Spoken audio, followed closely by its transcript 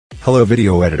Hello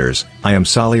video editors, I am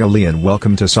Salih and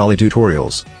welcome to Salih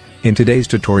Tutorials. In today's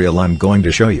tutorial I'm going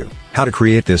to show you how to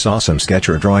create this awesome sketch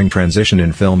or drawing transition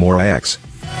in Filmora X.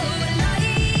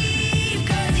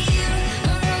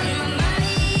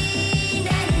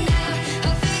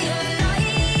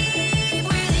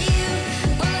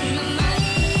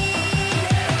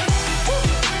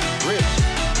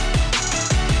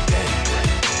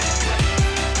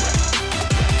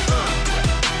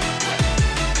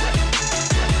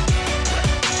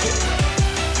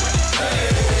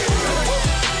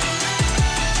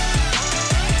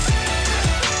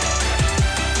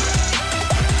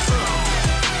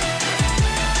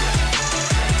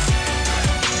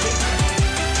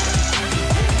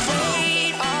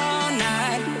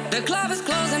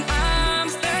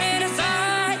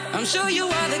 Sure you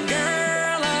are the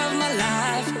girl of my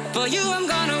life. For you I'm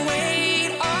gonna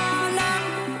wait all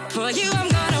night. For you I'm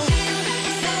gonna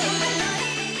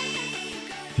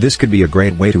This could be a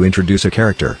great way to introduce a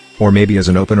character, or maybe as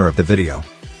an opener of the video.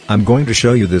 I'm going to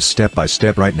show you this step by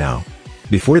step right now.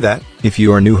 Before that, if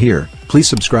you are new here, please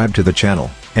subscribe to the channel,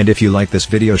 and if you like this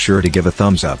video sure to give a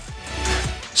thumbs up.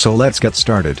 So let's get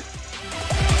started.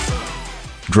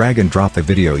 Drag and drop the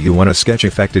video you want to sketch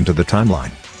effect into the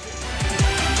timeline.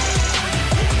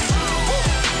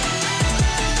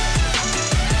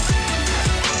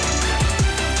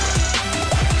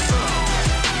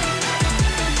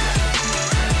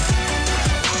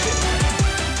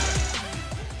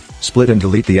 Split and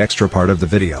delete the extra part of the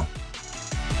video.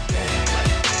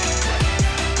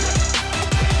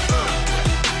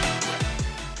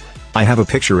 I have a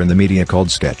picture in the media called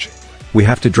sketch. We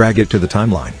have to drag it to the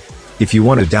timeline. If you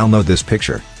want to download this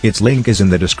picture, its link is in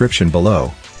the description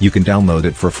below, you can download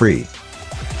it for free.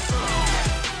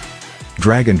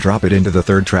 Drag and drop it into the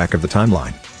third track of the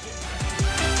timeline.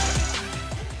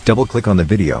 Double click on the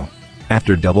video.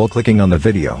 After double clicking on the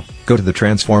video, go to the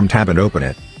Transform tab and open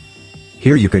it.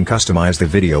 Here you can customize the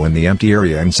video in the empty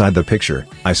area inside the picture.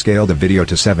 I scale the video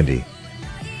to 70.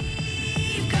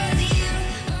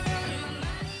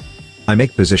 I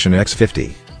make position X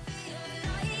 50.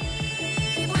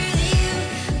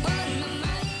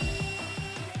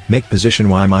 Make position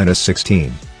Y minus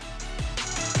 16.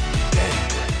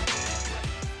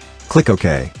 Click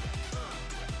OK.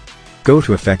 Go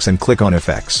to Effects and click on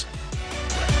Effects.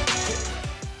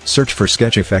 Search for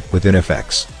Sketch Effect within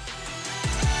Effects.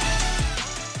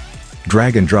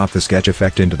 Drag and drop the sketch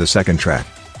effect into the second track.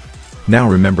 Now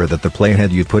remember that the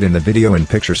playhead you put in the video and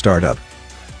picture startup.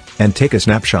 And take a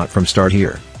snapshot from start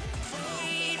here.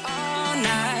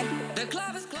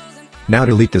 Now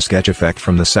delete the sketch effect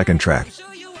from the second track.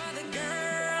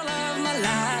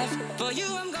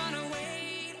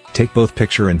 Take both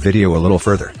picture and video a little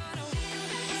further.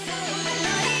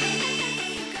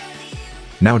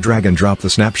 Now drag and drop the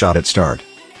snapshot at start.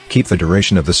 Keep the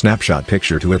duration of the snapshot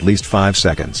picture to at least 5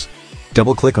 seconds.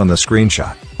 Double-click on the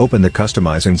screenshot, open the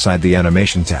Customize inside the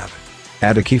Animation tab.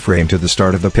 Add a keyframe to the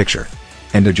start of the picture.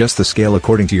 And adjust the scale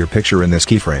according to your picture in this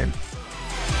keyframe.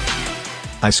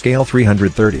 I scale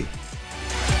 330.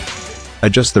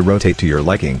 Adjust the rotate to your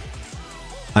liking.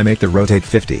 I make the rotate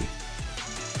 50.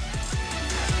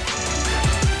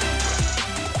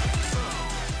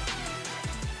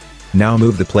 Now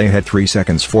move the playhead 3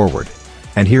 seconds forward.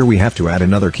 And here we have to add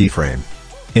another keyframe.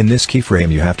 In this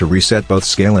keyframe you have to reset both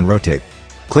scale and rotate.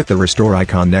 Click the restore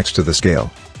icon next to the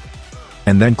scale.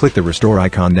 And then click the restore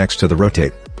icon next to the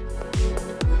rotate.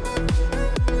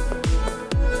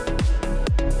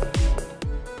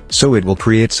 So it will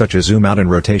create such a zoom out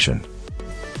and rotation.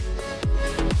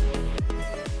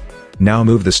 Now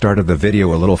move the start of the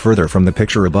video a little further from the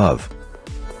picture above.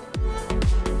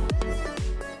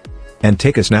 And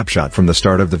take a snapshot from the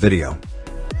start of the video.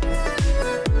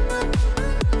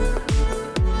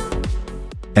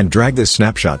 And drag this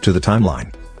snapshot to the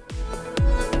timeline.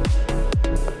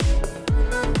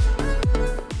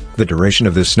 The duration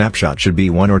of this snapshot should be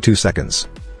 1 or 2 seconds.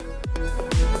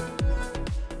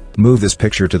 Move this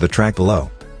picture to the track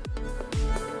below.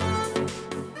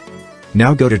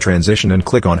 Now go to Transition and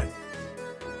click on it.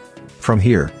 From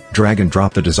here, drag and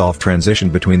drop the dissolve transition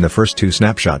between the first 2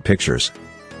 snapshot pictures.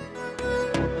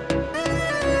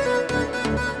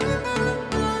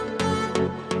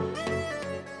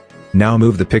 Now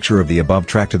move the picture of the above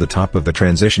track to the top of the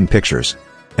transition pictures.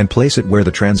 And place it where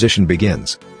the transition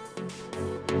begins.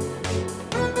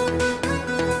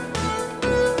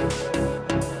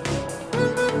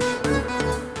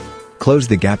 Close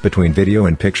the gap between video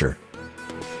and picture.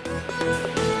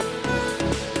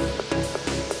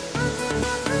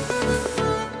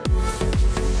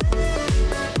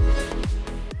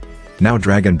 Now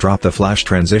drag and drop the flash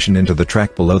transition into the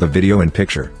track below the video and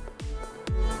picture.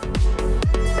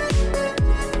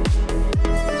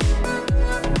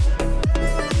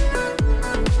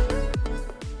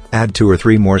 Add 2 or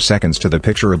 3 more seconds to the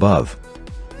picture above.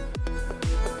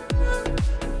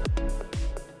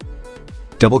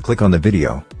 Double-click on the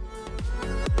video.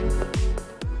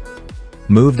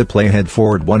 Move the playhead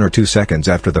forward 1 or 2 seconds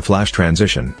after the flash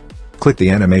transition. Click the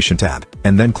Animation tab,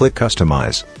 and then click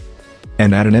Customize.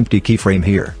 And add an empty keyframe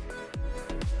here.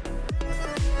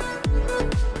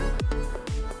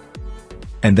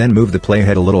 And then move the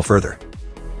playhead a little further.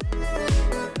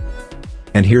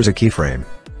 And here's a keyframe.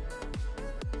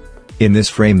 In this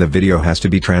frame the video has to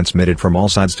be transmitted from all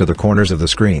sides to the corners of the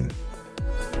screen.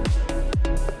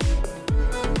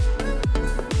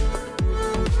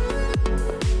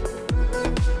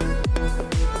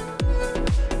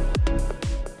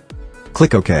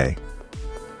 Click OK.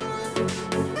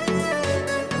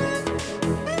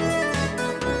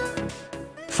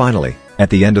 Finally, at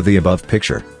the end of the above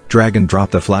picture, drag and drop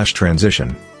the flash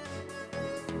transition.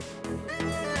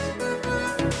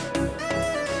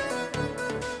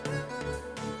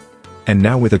 And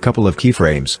now with a couple of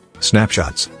keyframes,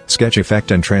 snapshots, sketch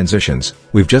effect and transitions,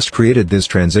 we've just created this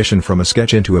transition from a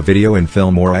sketch into a video in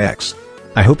Filmora X.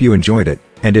 I hope you enjoyed it,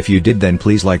 and if you did then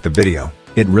please like the video,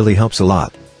 it really helps a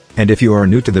lot. And if you are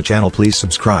new to the channel please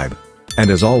subscribe. And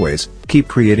as always, keep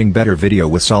creating better video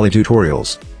with Salih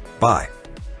tutorials. Bye.